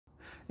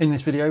In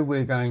this video,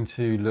 we're going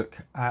to look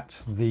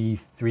at the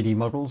 3D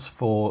models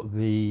for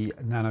the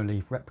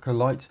Nanoleaf Replica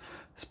light,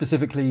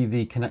 specifically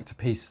the connector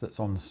piece that's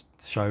on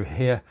show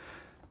here.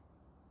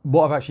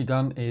 What I've actually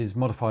done is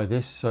modify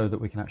this so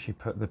that we can actually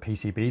put the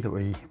PCB that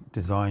we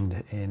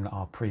designed in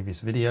our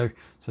previous video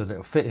so that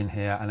it'll fit in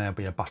here, and there'll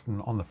be a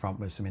button on the front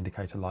with some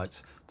indicator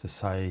lights to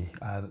say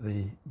that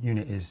the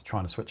unit is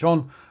trying to switch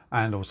on,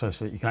 and also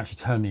so that you can actually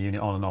turn the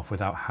unit on and off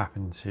without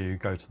having to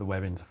go to the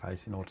web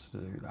interface in order to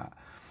do that.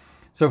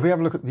 So if we have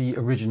a look at the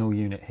original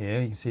unit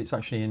here, you can see it's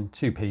actually in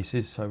two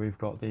pieces. So we've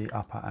got the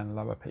upper and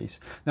lower piece.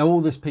 Now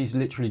all this piece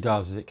literally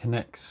does is it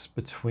connects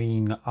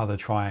between other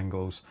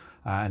triangles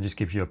and just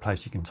gives you a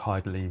place you can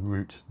tidily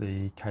route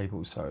the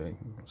cables. So you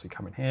can obviously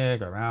come in here,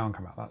 go around,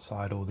 come out that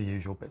side, all the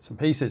usual bits and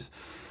pieces.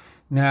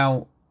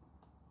 Now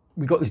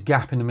we've got this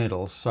gap in the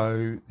middle.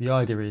 So the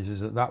idea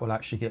is that that will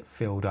actually get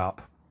filled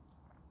up.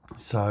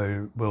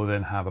 So we'll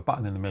then have a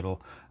button in the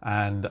middle.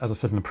 And as I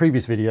said in the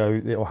previous video,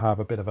 it will have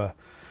a bit of a,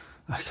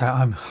 I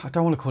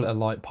don't want to call it a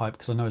light pipe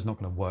because I know it's not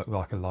going to work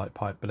like a light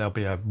pipe, but there'll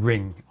be a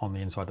ring on the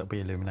inside that'll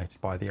be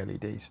illuminated by the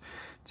LEDs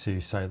to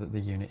say that the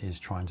unit is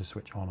trying to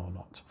switch on or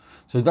not.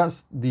 So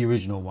that's the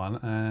original one,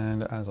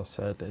 and as I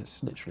said,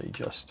 it's literally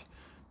just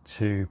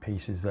two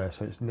pieces there.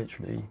 So it's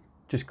literally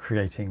just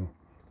creating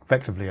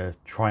effectively a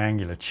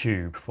triangular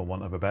tube, for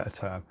want of a better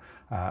term,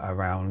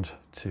 around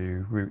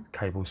to route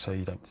cables so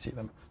you don't see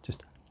them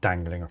just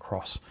dangling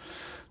across.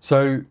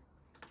 So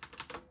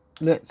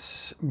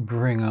let's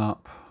bring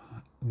up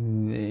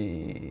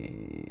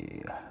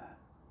the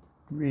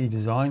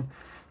redesign.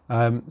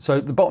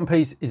 So the bottom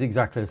piece is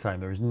exactly the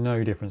same. There is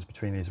no difference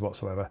between these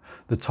whatsoever.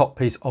 The top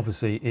piece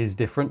obviously is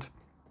different.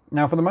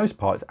 Now for the most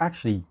part,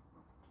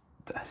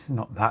 it's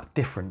not that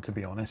different, to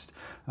be honest.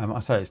 I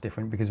say it's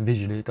different because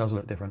visually it does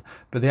look different,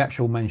 but the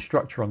actual main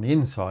structure on the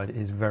inside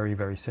is very,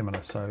 very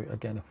similar. So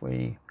again, if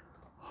we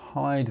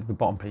hide the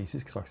bottom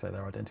pieces, because like I say,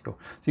 they're identical.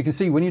 So you can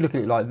see when you look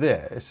at it like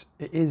this,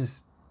 it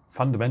is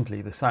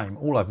fundamentally the same.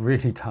 All I've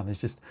really done is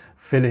just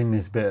fill in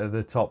this bit at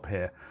the top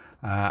here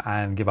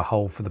and give a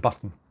hole for the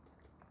button.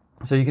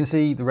 So you can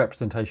see the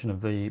representation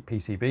of the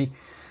PCB.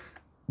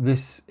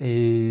 This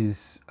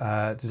is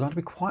designed to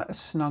be quite a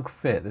snug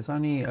fit. There's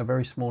only a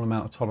very small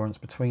amount of tolerance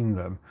between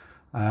them.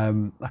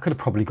 I could have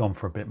probably gone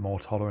for a bit more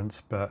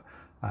tolerance, but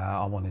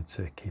I wanted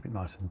to keep it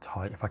nice and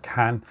tight if I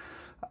can.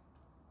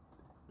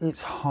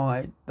 It's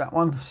high, that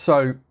one.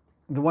 So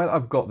the way that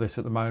I've got this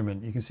at the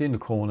moment, you can see in the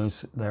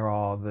corners there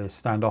are the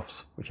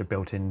standoffs which are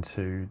built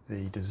into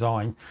the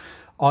design.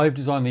 I've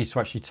designed these to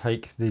actually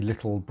take the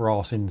little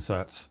brass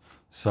inserts.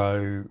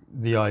 So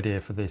the idea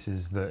for this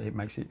is that it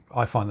makes it,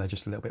 I find they're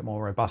just a little bit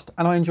more robust,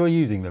 and I enjoy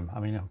using them. I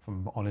mean, if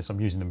I'm honest,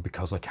 I'm using them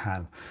because I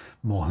can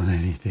more than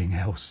anything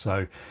else.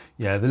 So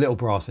yeah, the little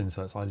brass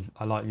inserts,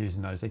 I like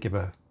using those. They give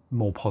a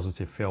more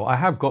positive feel. I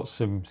have got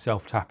some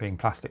self-tapping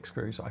plastic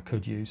screws that I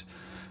could use,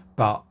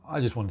 but I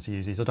just wanted to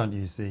use these. I don't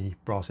use the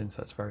brass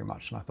inserts very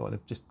much, and I thought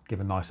it'd just give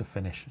a nicer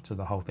finish to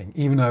the whole thing,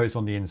 even though it's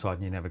on the inside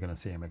and you're never going to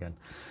see them again.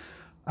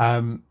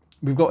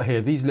 We've got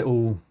here, these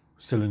little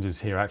cylinders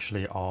here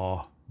actually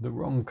are the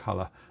wrong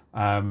colour,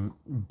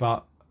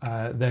 but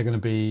they're going to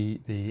be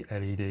the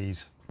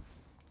LEDs,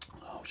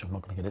 which I'm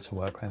not going to get it to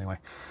work anyway.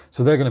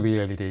 So they're going to be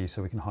LEDs,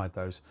 so we can hide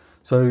those.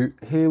 So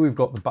here we've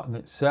got the button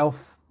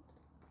itself,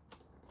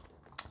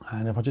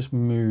 and if I just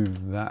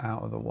move that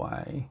out of the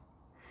way,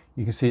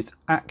 you can see it's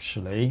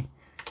actually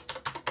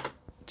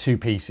two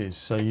pieces.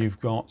 So you've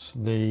got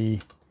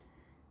the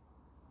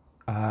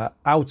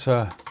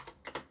outer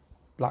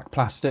black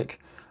plastic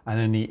and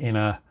then the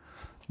inner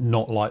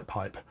not light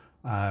pipe.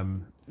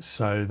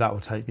 So that will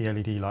take the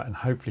LED light and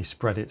hopefully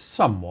spread it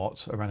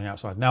somewhat around the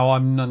outside. Now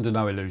I'm under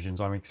no illusions.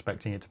 I'm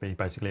expecting it to be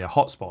basically a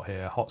hotspot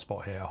here,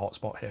 hotspot here,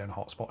 hotspot here, and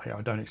hotspot here.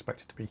 I don't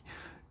expect it to be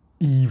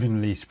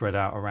evenly spread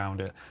out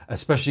around it,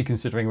 especially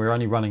considering we're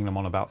only running them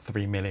on about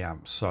 3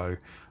 milliamps. So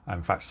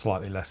in fact,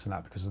 slightly less than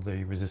that because of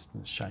the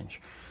resistance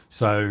change.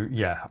 So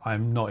yeah,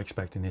 I'm not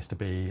expecting this to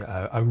be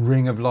a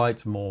ring of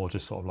light, more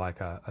just sort of like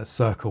a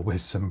circle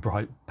with some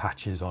bright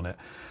patches on it.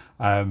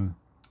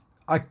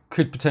 I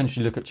could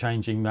potentially look at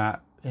changing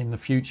that in the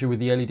future with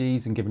the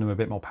LEDs and giving them a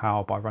bit more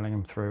power by running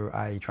them through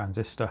a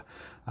transistor.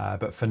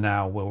 But for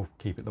now, we'll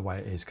keep it the way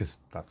it is because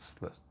that's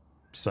the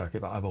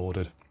circuit that I've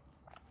ordered.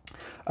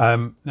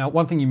 Now,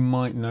 one thing you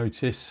might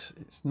notice,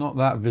 it's not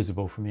that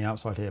visible from the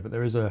outside here, but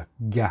there is a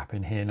gap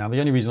in here. Now, the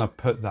only reason I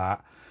put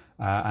that,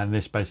 and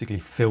this basically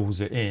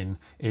fills it in,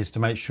 is to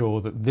make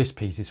sure that this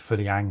piece is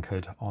fully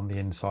anchored on the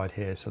inside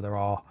here. So there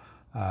are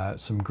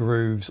some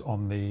grooves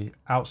on the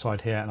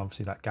outside here, and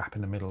obviously that gap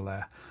in the middle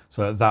there.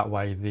 So that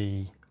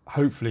way,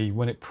 hopefully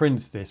when it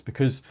prints this,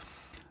 because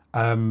it's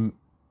going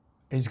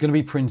to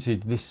be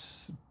printed,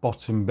 this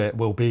bottom bit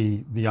will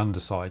be the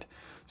underside.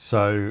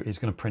 So it's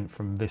going to print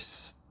from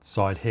this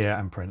side here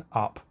and print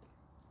up.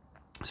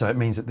 So it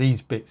means that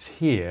these bits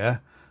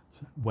here,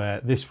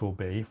 where this will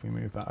be, if we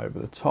move that over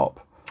the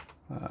top,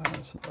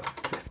 it's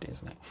about 50,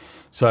 isn't it?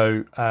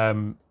 So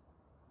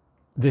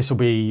this will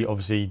be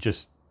obviously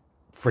just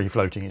free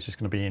floating, it's just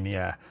going to be in the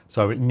air.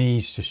 So it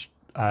needs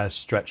to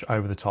stretch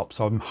over the top.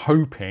 So I'm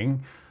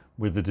hoping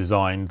with the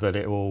design that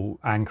it will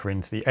anchor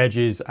into the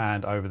edges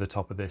and over the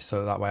top of this,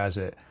 so that way as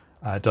it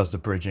does the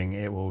bridging,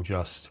 it will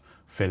just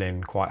fill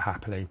in quite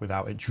happily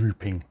without it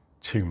drooping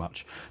too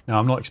much. Now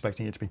I'm not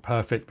expecting it to be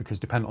perfect because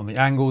depending on the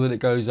angle that it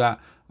goes at,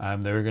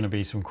 there are going to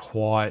be some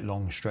quite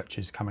long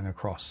stretches coming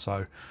across.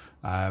 So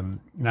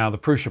now the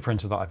Prusa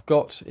printer that I've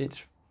got,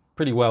 it's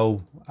pretty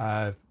well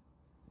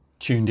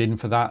tuned in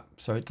for that,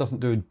 so it doesn't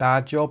do a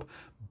bad job,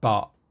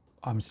 but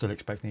I'm still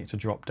expecting it to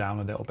drop down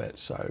a little bit.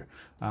 So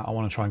I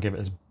want to try and give it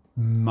as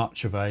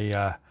much of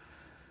a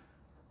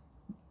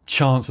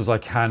chance as I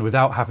can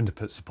without having to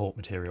put support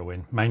material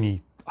in.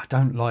 Mainly, I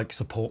don't like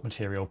support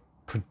material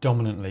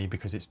predominantly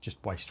because it's just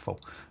wasteful.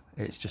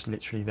 It's just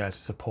literally there to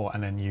support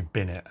and then you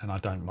bin it, and I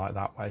don't like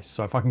that way.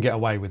 So if I can get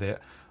away with it,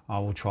 I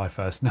will try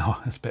first.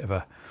 Now it's a bit of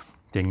a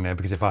ding there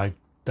because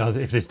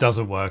if this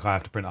doesn't work, I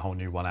have to print a whole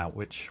new one out,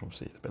 which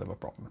obviously is a bit of a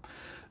problem.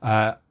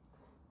 I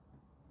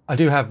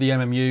do have the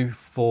MMU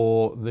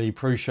for the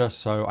Prusa,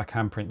 so I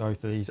can print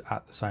both of these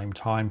at the same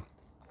time,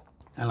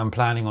 and I'm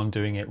planning on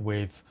doing it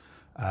with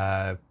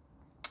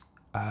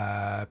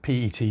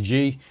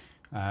PETG.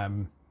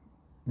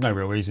 No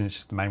real reason, it's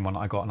just the main one that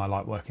I got and I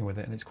like working with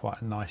it, and it's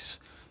quite a nice,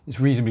 it's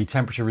reasonably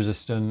temperature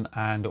resistant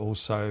and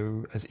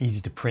also as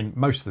easy to print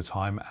most of the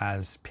time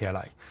as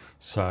PLA.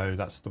 So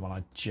that's the one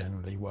I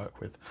generally work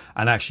with.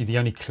 And actually the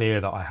only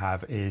clear that I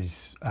have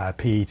is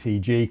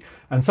PETG,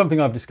 and something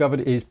I've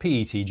discovered is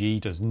PETG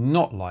does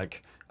not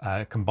like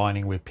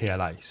combining with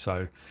PLA.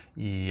 So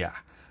yeah,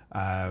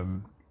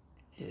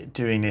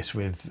 doing this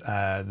with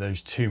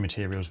those two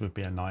materials would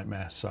be a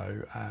nightmare.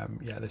 So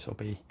yeah, this will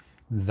be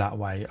that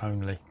way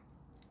only.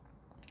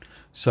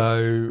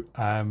 So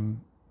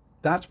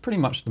that's pretty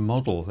much the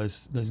model.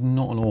 There's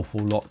not an awful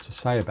lot to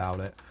say about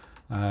it.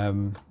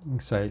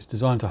 So it's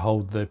designed to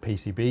hold the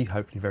PCB,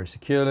 hopefully very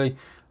securely,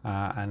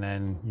 and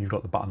then you've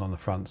got the button on the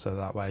front, so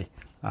that way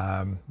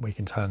we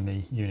can turn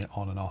the unit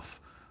on and off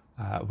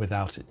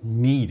without it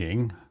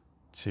needing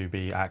to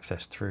be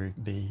accessed through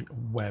the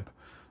web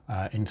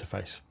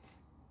interface.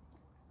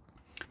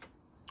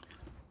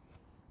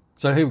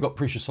 So here we've got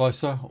Prusa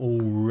Slicer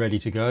all ready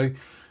to go.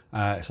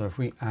 So if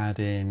we add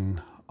in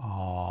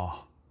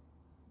our,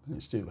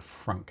 let's do the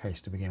front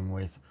case to begin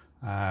with.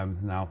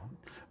 Now,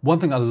 one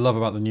thing I love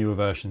about the newer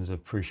versions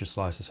of Prusa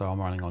Slicer, so I'm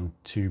running on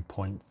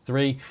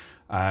 2.3,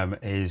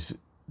 is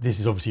this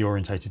is obviously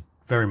orientated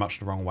very much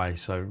the wrong way,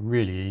 so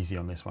really easy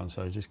on this one.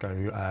 So just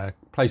go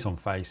place on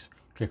face,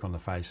 click on the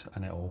face,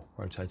 and it'll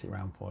rotate it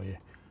around for you.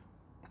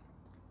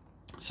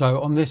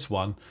 So on this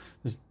one,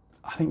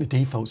 I think the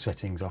default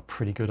settings are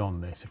pretty good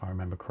on this, if I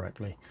remember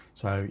correctly.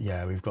 So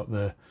yeah, we've got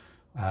the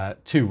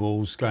two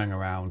walls going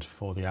around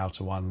for the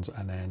outer ones,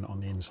 and then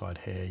on the inside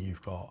here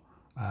you've got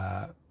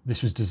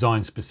this was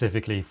designed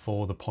specifically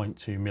for the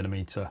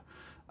 0.2mm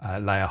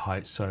layer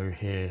height. So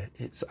here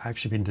it's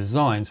actually been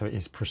designed so it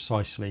is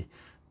precisely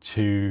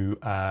 4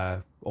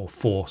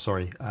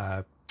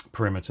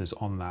 perimeters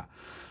on that.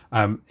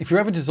 If you're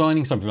ever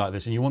designing something like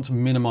this and you want to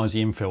minimize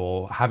the infill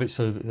or have it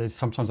so that there's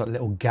sometimes that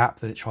little gap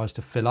that it tries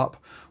to fill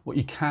up, what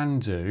you can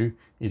do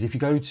is if you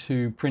go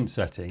to print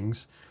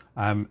settings,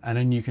 and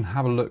then you can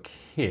have a look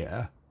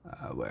here.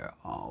 Where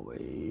are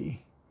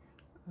we?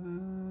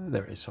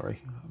 There it is,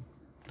 sorry. I'm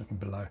looking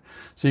below.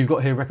 So you've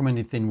got here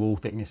recommended thin wall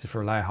thickness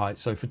for a layer height.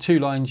 So for 2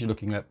 lines, you're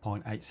looking at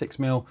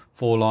 0.86mm.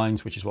 4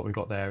 lines, which is what we've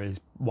got there, is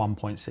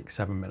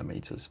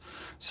 1.67mm.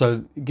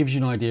 So it gives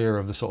you an idea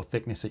of the sort of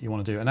thickness that you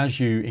want to do. And as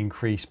you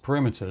increase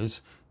perimeters,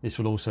 this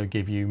will also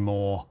give you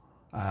more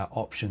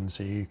options.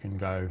 So you can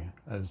go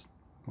as,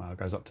 well, it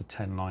goes up to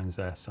 10 lines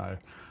there. So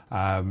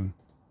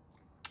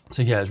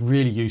so yeah, it's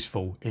really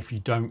useful if you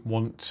don't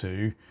want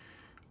to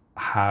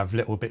have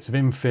little bits of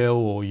infill,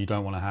 or you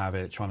don't want to have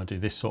it trying to do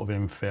this sort of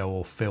infill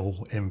or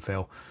fill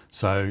infill.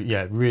 So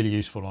yeah, really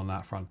useful on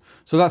that front.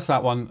 So that's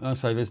that one. And I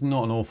say there's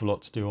not an awful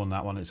lot to do on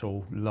that one. It's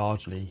all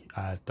largely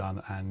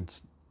done, and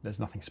there's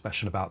nothing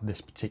special about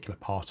this particular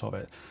part of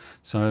it.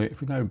 So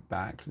if we go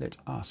back, let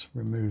us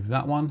remove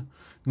that one.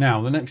 Now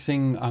the next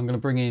thing, I'm going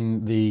to bring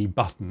in the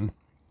button.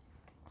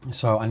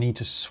 So I need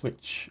to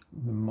switch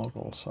the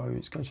model. So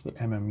let's go to the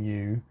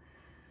MMU.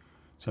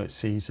 So it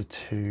sees the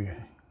two,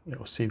 it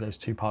will see those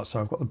two parts. So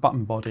I've got the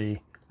button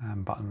body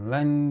and button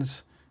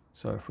lens.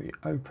 So if we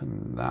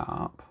open that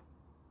up,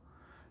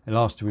 it'll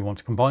ask, do we want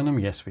to combine them?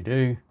 Yes, we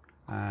do.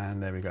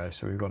 And there we go.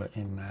 So we've got it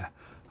in there.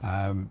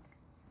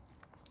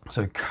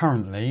 So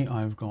currently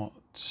I've got,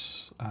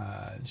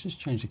 let's just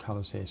change the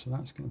colors here. So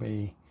that's going to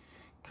be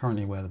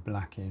currently where the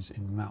black is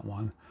in that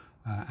one.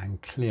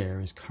 And clear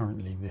is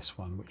currently this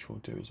one, which we'll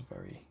do is a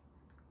very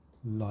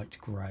light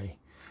grey.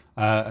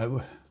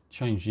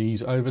 Change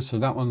these over, so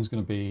that one's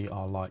going to be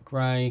our light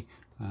grey,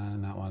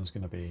 and that one's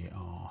going to be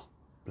our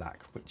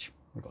black, which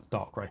we've got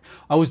dark grey.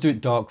 I always do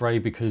it dark grey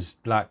because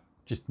black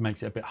just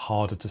makes it a bit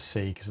harder to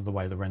see because of the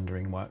way the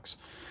rendering works.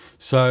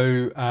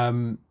 So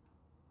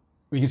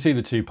we can see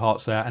the two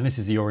parts there, and this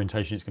is the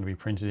orientation it's going to be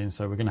printed in,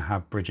 so we're going to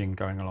have bridging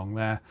going along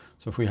there.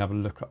 So if we have a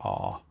look at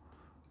our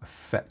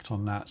effect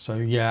on that. So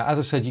yeah, as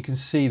I said, you can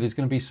see there's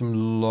going to be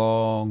some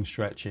long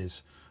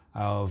stretches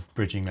of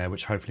bridging there,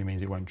 which hopefully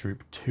means it won't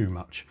droop too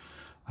much.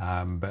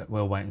 But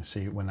we'll wait and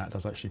see when that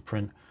does actually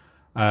print.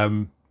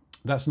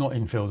 That's not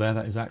infill there,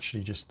 that is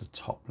actually just the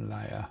top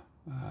layer.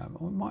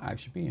 Or it might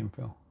actually be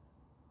infill.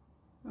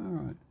 All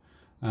right.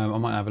 I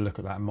might have a look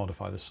at that and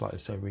modify this slightly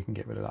so we can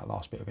get rid of that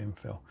last bit of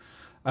infill.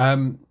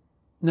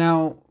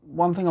 Now,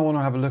 one thing I want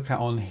to have a look at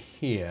on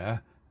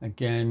here,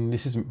 again,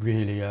 this isn't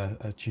really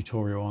a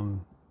tutorial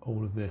on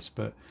all of this,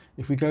 but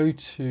if we go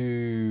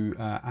to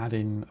add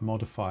in a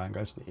modifier and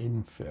go to the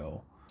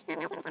infill,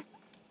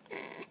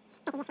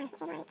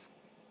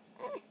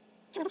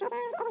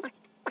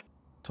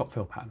 top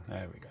fill pattern,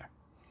 there we go.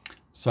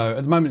 So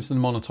at the moment it's the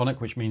monotonic,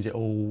 which means it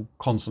will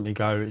constantly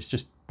go, it's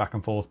just back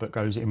and forth, but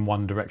goes in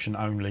one direction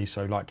only.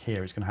 So like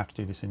here, it's going to have to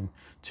do this in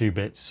 2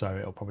 bits. So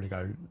it'll probably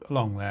go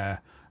along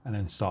there and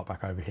then start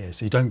back over here.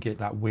 So you don't get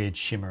that weird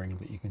shimmering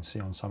that you can see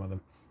on some of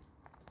them.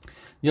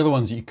 The other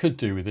ones that you could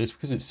do with this,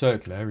 because it's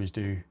circular, is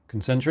do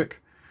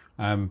concentric.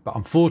 But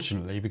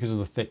unfortunately, because of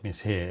the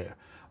thickness here,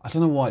 I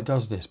don't know why it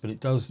does this, but it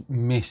does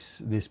miss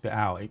this bit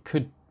out. It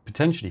could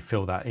potentially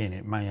fill that in.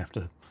 It may have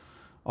to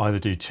either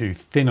do 2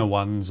 thinner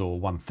ones or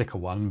 1 thicker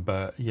one,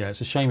 but yeah, it's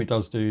a shame it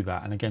does do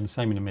that. And again,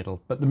 same in the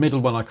middle, but the middle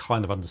one I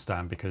kind of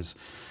understand because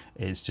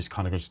it's just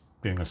kind of just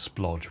doing a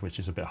splodge, which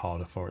is a bit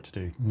harder for it to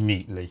do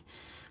neatly.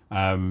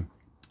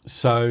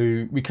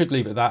 So we could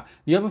leave it at that.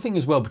 The other thing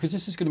as well, because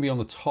this is going to be on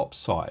the top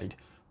side,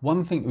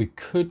 one thing we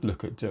could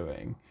look at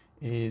doing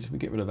is, we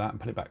get rid of that and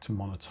put it back to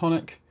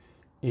monotonic,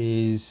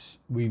 is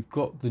we've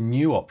got the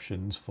new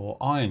options for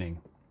ironing.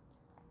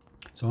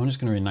 So I'm just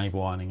going to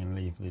enable ironing and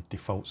leave the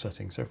default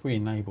setting. So if we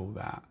enable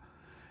that,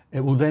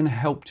 it will then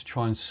help to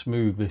try and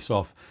smooth this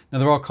off. Now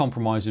there are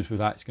compromises with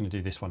that. It's going to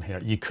do this one here.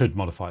 You could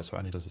modify it so it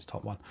only does this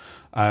top one.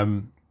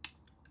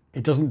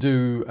 It doesn't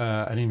do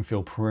an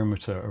infill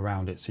perimeter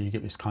around it, so you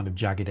get this kind of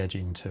jagged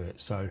edging to it.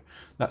 So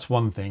that's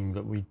one thing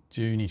that we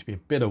do need to be a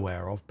bit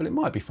aware of, but it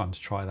might be fun to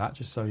try that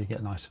just so you get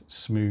a nice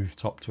smooth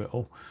top to it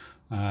all,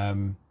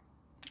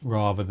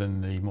 rather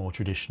than the more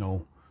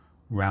traditional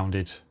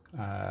rounded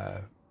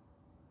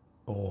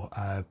or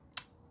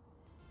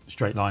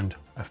straight lined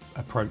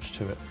approach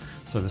to it.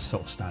 So the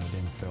sort of standard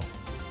infill.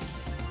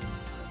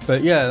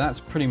 But yeah,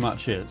 that's pretty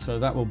much it. So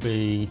that will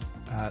be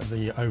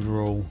the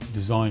overall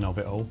design of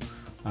it all.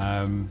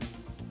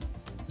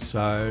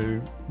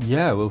 So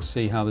yeah, we'll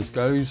see how this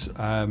goes.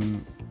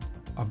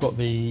 I've got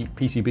the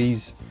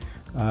PCBs,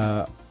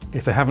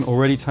 if they haven't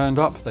already turned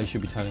up, they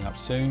should be turning up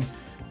soon,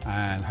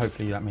 and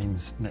hopefully that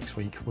means next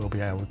week we'll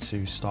be able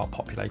to start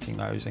populating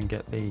those and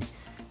get the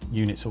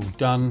units all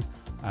done.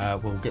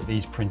 We'll get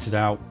these printed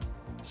out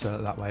so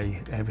that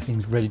way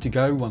everything's ready to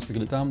go. Once we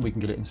get it done, we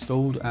can get it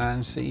installed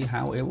and see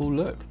how it will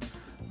look.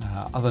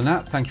 Other than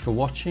that, thank you for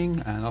watching,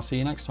 and I'll see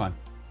you next time.